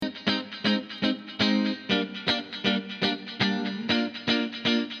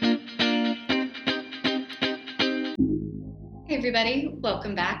Hey everybody,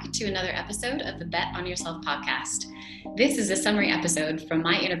 welcome back to another episode of the Bet on Yourself podcast. This is a summary episode from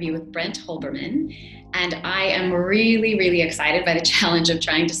my interview with Brent Holberman, and I am really excited by the challenge of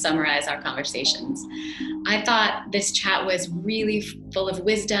trying to summarize our conversations. I thought this chat was really full of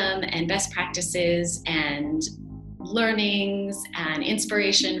wisdom and best practices and learnings and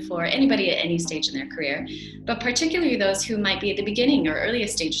inspiration for anybody at any stage in their career, but particularly those who might be at the beginning or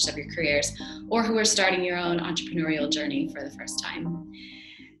earliest stages of your careers, or who are starting your own entrepreneurial journey for the first time.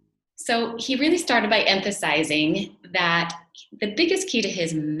 So he really started by emphasizing that the biggest key to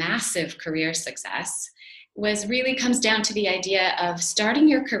his massive career success really comes down to the idea of starting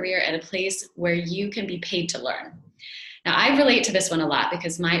your career at a place where you can be paid to learn. Now, I relate to this one a lot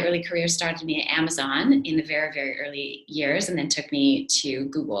because my early career started me at Amazon in the very early years and then took me to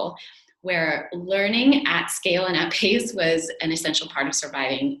Google, where learning at scale and at pace was an essential part of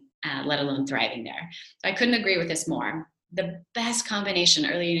surviving, let alone thriving there. So I couldn't agree with this more. The best combination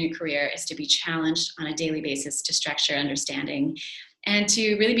early in your career is to be challenged on a daily basis to stretch your understanding and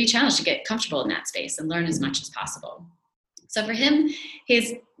to really be challenged to get comfortable in that space and learn as much as possible. So for him,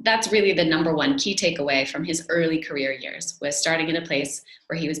 that's really the number one key takeaway from his early career years, was starting in a place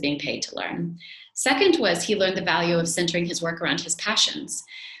where he was being paid to learn. Second was he learned the value of centering his work around his passions.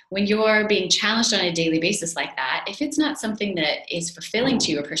 When you're being challenged on a daily basis like that, if it's not something that is fulfilling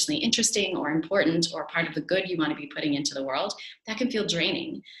to you or personally interesting or important or part of the good you want to be putting into the world, that can feel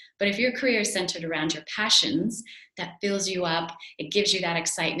draining. But if your career is centered around your passions, that fills you up, it gives you that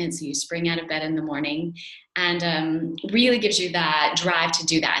excitement so you spring out of bed in the morning, and really gives you that drive to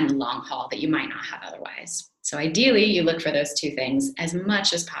do that in the long haul that you might not have otherwise. So ideally, you look for those two things as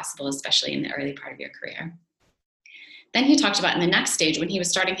much as possible, especially in the early part of your career. Then he talked about in the next stage, when he was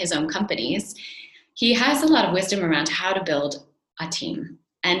starting his own companies, he has a lot of wisdom around how to build a team.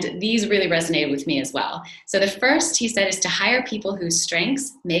 And these really resonated with me as well. So the first, he said, is to hire people whose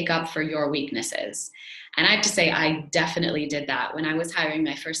strengths make up for your weaknesses. And I have to say, I definitely did that. When I was hiring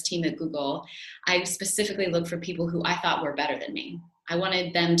my first team at Google, I specifically looked for people who I thought were better than me. I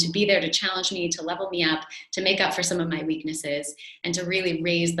wanted them to be there to challenge me, to level me up, to make up for some of my weaknesses, and to really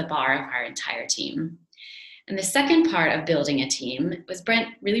raise the bar of our entire team. And the second part of building a team was Brent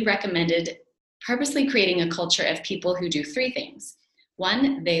really recommended purposely creating a culture of people who do three things.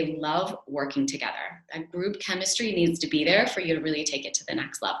 One, they love working together. That group chemistry needs to be there for you to really take it to the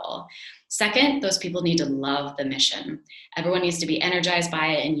next level. Second, those people need to love the mission. Everyone needs to be energized by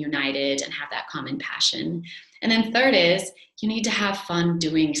it and united and have that common passion. And then third is you need to have fun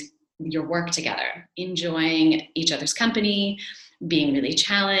doing your work together, enjoying each other's company, being really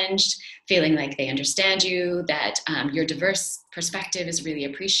challenged, feeling like they understand you, that your diverse perspective is really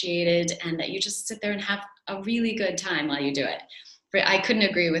appreciated, and that you just sit there and have a really good time while you do it. I couldn't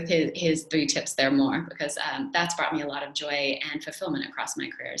agree with his three tips there more, because that's brought me a lot of joy and fulfillment across my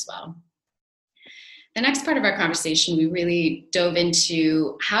career as well. The next part of our conversation, we really dove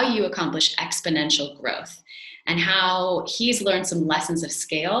into how you accomplish exponential growth and how he's learned some lessons of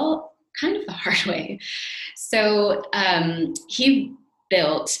scale kind of the hard way. So he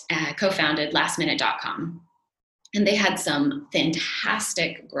co-founded lastminute.com, and they had some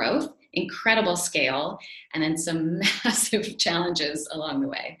fantastic growth, incredible scale, and then some massive challenges along the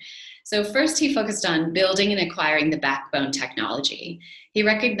way. So first, he focused on building and acquiring the backbone technology. He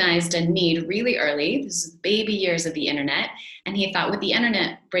recognized a need really early. This is baby years of the internet. And he thought, with the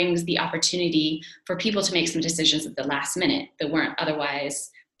internet brings the opportunity for people to make some decisions at the last minute that weren't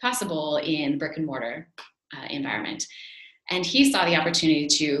otherwise possible in brick and mortar environment. And he saw the opportunity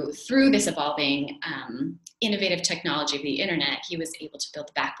to, through this evolving innovative technology of the internet, he was able to build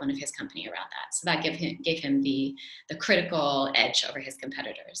the backbone of his company around that. So that gave him the critical edge over his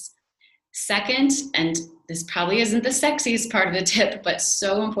competitors. Second, and this probably isn't the sexiest part of the tip, but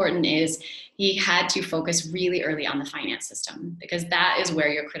so important, is he had to focus really early on the finance system, because that is where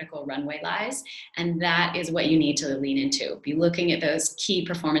your critical runway lies. And that is what you need to lean into. Be looking at those key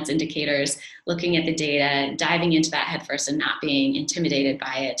performance indicators, looking at the data, diving into that headfirst and not being intimidated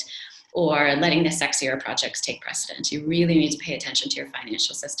by it, or letting the sexier projects take precedence. You really need to pay attention to your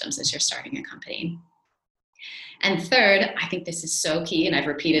financial systems as you're starting a company. And third, I think this is so key, and I've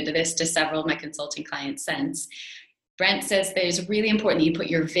repeated this to several of my consulting clients since, Brent says that it's really important that you put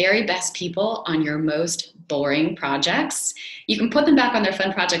your very best people on your most boring projects. You can put them back on their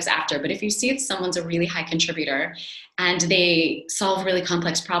fun projects after, but if you see that someone's a really high contributor and they solve really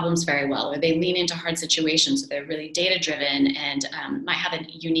complex problems very well, or they lean into hard situations, or they're really data-driven and might have a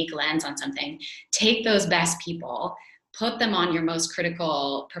unique lens on something, take those best people, put them on your most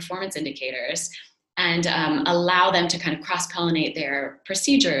critical performance indicators, and allow them to kind of cross-pollinate their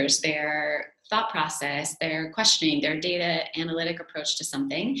procedures, their thought process, their questioning, their data analytic approach to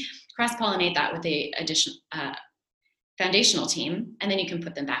something, cross-pollinate that with the additional foundational team, and then you can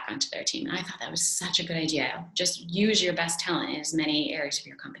put them back onto their team. And I thought that was such a good idea. Just use your best talent in as many areas of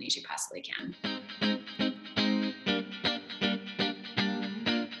your company as you possibly can.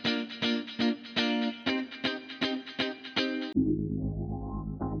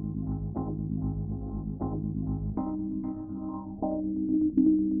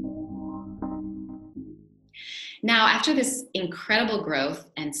 Now, after this incredible growth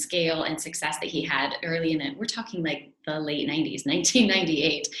and scale and success that he had early in it, we're talking like the late 90s,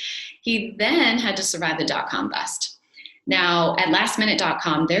 1998, he then had to survive the dot-com bust. Now, at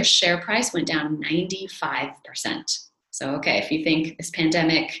lastminute.com, their share price went down 95%. So, okay, if you think this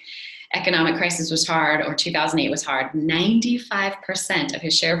pandemic economic crisis was hard or 2008 was hard, 95% of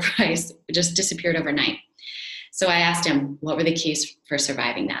his share price just disappeared overnight. So I asked him, what were the keys for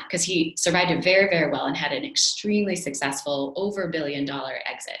surviving that? Because he survived it very, very well and had an extremely successful over $1 billion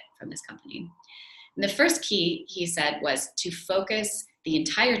exit from this company. And the first key, he said, was to focus the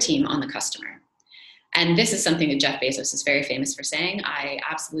entire team on the customer. And this is something that Jeff Bezos is very famous for saying. I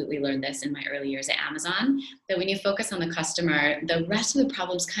absolutely learned this in my early years at Amazon, that when you focus on the customer, the rest of the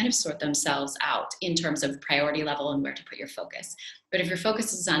problems kind of sort themselves out in terms of priority level and where to put your focus. But if your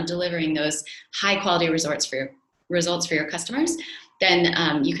focus is on delivering those high quality results for your customers,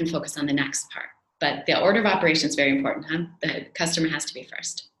 then you can focus on the next part. But the order of operation is very important. The customer has to be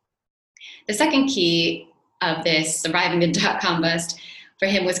first. The second key of this surviving the dot-com bust for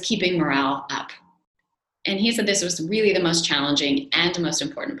him was keeping morale up. And he said this was really the most challenging and the most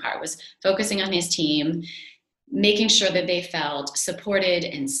important part, was focusing on his team, making sure that they felt supported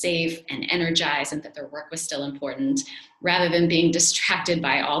and safe and energized and that their work was still important, rather than being distracted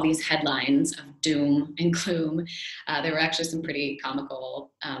by all these headlines of doom and gloom. There were actually some pretty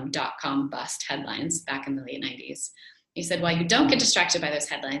comical dot-com bust headlines back in the late 90s. He said, while you don't get distracted by those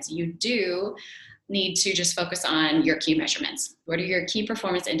headlines, you do need to just focus on your key measurements. What are your key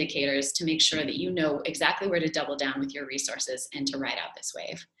performance indicators to make sure that you know exactly where to double down with your resources and to ride out this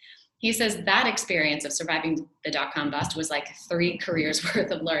wave? He says that experience of surviving the dot-com bust was like 3 careers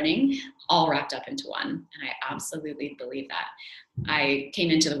worth of learning, all wrapped up into one. And I absolutely believe that. I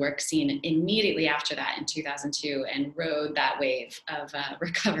came into the work scene immediately after that in 2002 and rode that wave of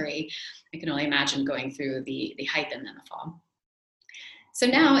recovery. I can only imagine going through the hype and then the fall. So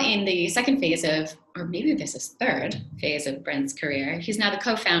now in the second phase of, or maybe this is third phase of Brent's career, he's now the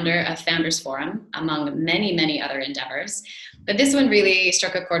co-founder of Founders Forum, among many, many other endeavors. But this one really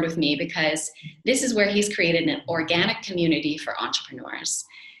struck a chord with me because this is where he's created an organic community for entrepreneurs.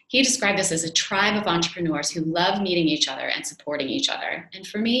 He described this as a tribe of entrepreneurs who love meeting each other and supporting each other. And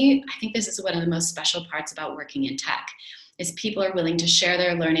for me, I think this is one of the most special parts about working in tech, is people are willing to share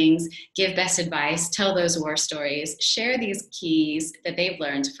their learnings, give best advice, tell those war stories, share these keys that they've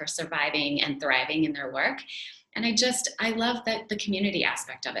learned for surviving and thriving in their work. And I love that the community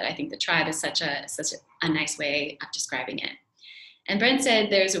aspect of it. I think the tribe is such a nice way of describing it. And Brent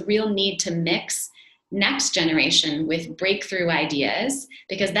said there's a real need to mix next generation with breakthrough ideas,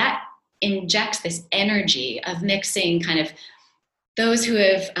 because that injects this energy of mixing kind of those who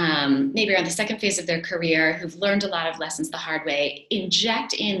have maybe are on the second phase of their career, who've learned a lot of lessons the hard way,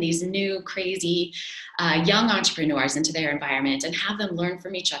 inject in these new, crazy, young entrepreneurs into their environment and have them learn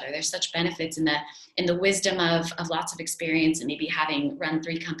from each other. There's such benefits in the wisdom of lots of experience and maybe having run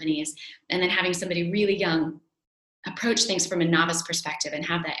 3 companies and then having somebody really young approach things from a novice perspective and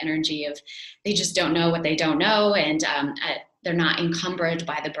have that energy of they just don't know what they don't know, and they're not encumbered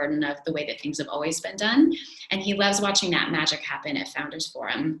by the burden of the way that things have always been done. And he loves watching that magic happen at Founders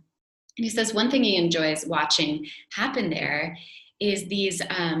Forum. And he says one thing he enjoys watching happen there is these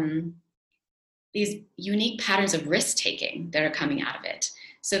unique patterns of risk-taking that are coming out of it.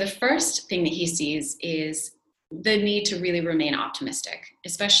 So the first thing that he sees is the need to really remain optimistic,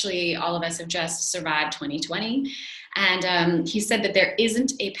 especially all of us have just survived 2020. And he said that there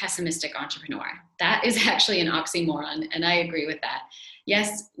isn't a pessimistic entrepreneur. That is actually an oxymoron, and I agree with that.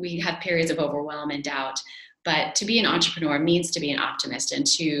 Yes, we have periods of overwhelm and doubt, but to be an entrepreneur means to be an optimist and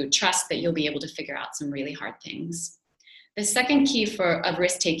to trust that you'll be able to figure out some really hard things. The second key of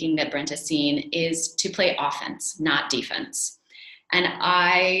risk-taking that Brent has seen is to play offense, not defense. And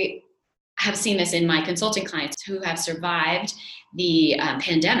I have seen this in my consulting clients who have survived the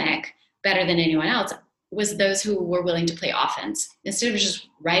pandemic better than anyone else, was those who were willing to play offense. Instead of just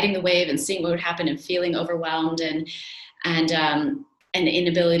riding the wave and seeing what would happen and feeling overwhelmed and the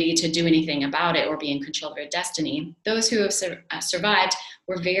inability to do anything about it or be in control of their destiny, those who have survived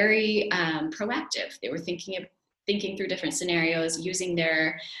were very proactive. They were thinking through different scenarios, using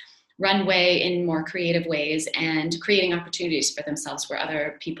their runway in more creative ways and creating opportunities for themselves where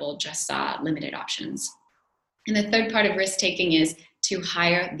other people just saw limited options. And the third part of risk taking is to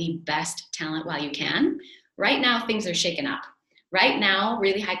hire the best talent while you can. Right now, things are shaken up. Right now,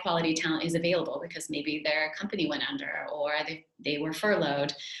 really high quality talent is available because maybe their company went under, or they were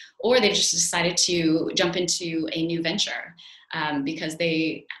furloughed, or they've just decided to jump into a new venture because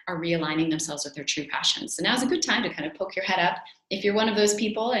they are realigning themselves with their true passions. So now's a good time to kind of poke your head up if you're one of those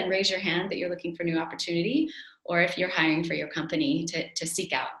people and raise your hand that you're looking for new opportunity, or if you're hiring for your company to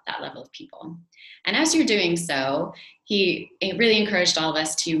seek out that level of people. And as you're doing so, he really encouraged all of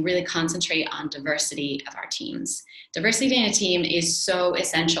us to really concentrate on diversity of our teams. Diversity in a team is so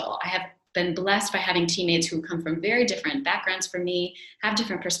essential. I have been blessed by having teammates who come from very different backgrounds from me, have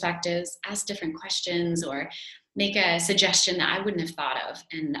different perspectives, ask different questions, or make a suggestion that I wouldn't have thought of.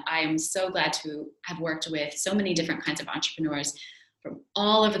 And I am so glad to have worked with so many different kinds of entrepreneurs from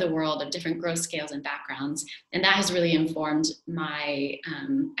all over the world of different growth scales and backgrounds. And that has really informed my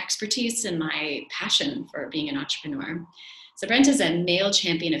expertise and my passion for being an entrepreneur. So Brent is a male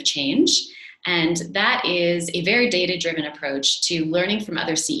champion of change. And that is a very data-driven approach to learning from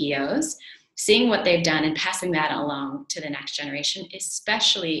other CEOs, seeing what they've done and passing that along to the next generation,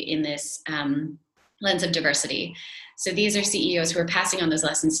 especially in this lens of diversity. So these are CEOs who are passing on those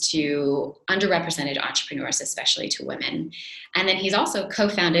lessons to underrepresented entrepreneurs, especially to women. And then he's also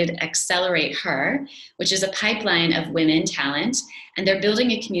co-founded Accelerate Her, which is a pipeline of women talent, and they're building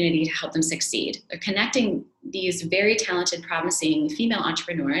a community to help them succeed. They're connecting these very talented, promising female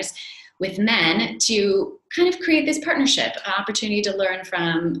entrepreneurs with men to kind of create this partnership, an opportunity to learn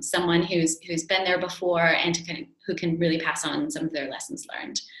from someone who's been there before and who can really pass on some of their lessons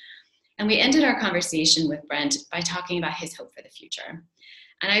learned. And we ended our conversation with Brent by talking about his hope for the future.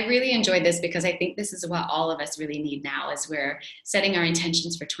 And I really enjoyed this because I think this is what all of us really need now as we're setting our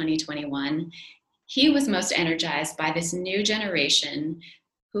intentions for 2021. He was most energized by this new generation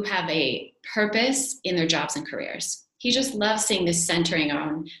who have a purpose in their jobs and careers. He just loves seeing this centering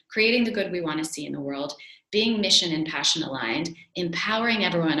on creating the good we want to see in the world, being mission and passion aligned, empowering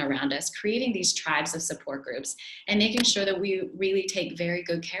everyone around us, creating these tribes of support groups, and making sure that we really take very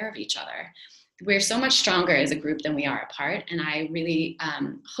good care of each other. We're so much stronger as a group than we are apart, and I really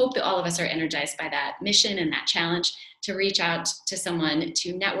hope that all of us are energized by that mission and that challenge to reach out to someone,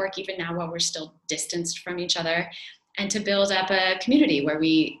 to network even now while we're still distanced from each other, and to build up a community where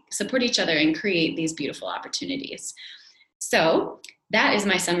we support each other and create these beautiful opportunities. So that is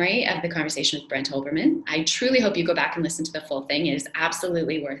my summary of the conversation with Brent Hoberman. I truly hope you go back and listen to the full thing. It is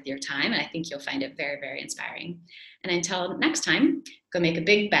absolutely worth your time, and I think you'll find it very, very inspiring. And until next time, go make a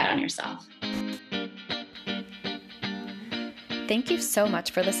big bet on yourself. Thank you so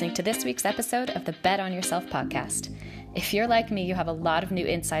much for listening to this week's episode of the Bet on Yourself podcast. If you're like me, you have a lot of new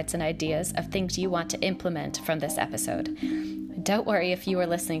insights and ideas of things you want to implement from this episode. Don't worry if you were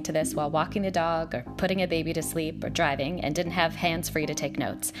listening to this while walking the dog or putting a baby to sleep or driving and didn't have hands free to take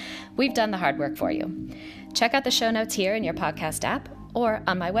notes. We've done the hard work for you. Check out the show notes here in your podcast app or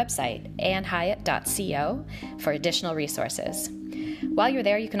on my website, annehyatt.co, for additional resources. While you're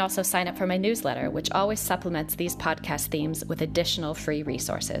there, you can also sign up for my newsletter, which always supplements these podcast themes with additional free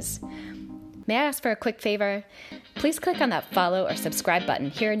resources. May I ask for a quick favor? Please click on that follow or subscribe button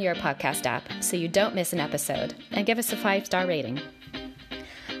here in your podcast app so you don't miss an episode, and give us a 5-star rating.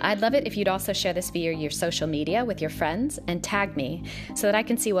 I'd love it if you'd also share this via your social media with your friends and tag me so that I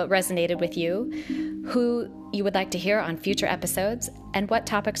can see what resonated with you, who you would like to hear on future episodes, and what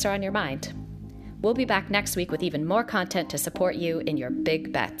topics are on your mind. We'll be back next week with even more content to support you in your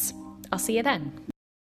big bets. I'll see you then.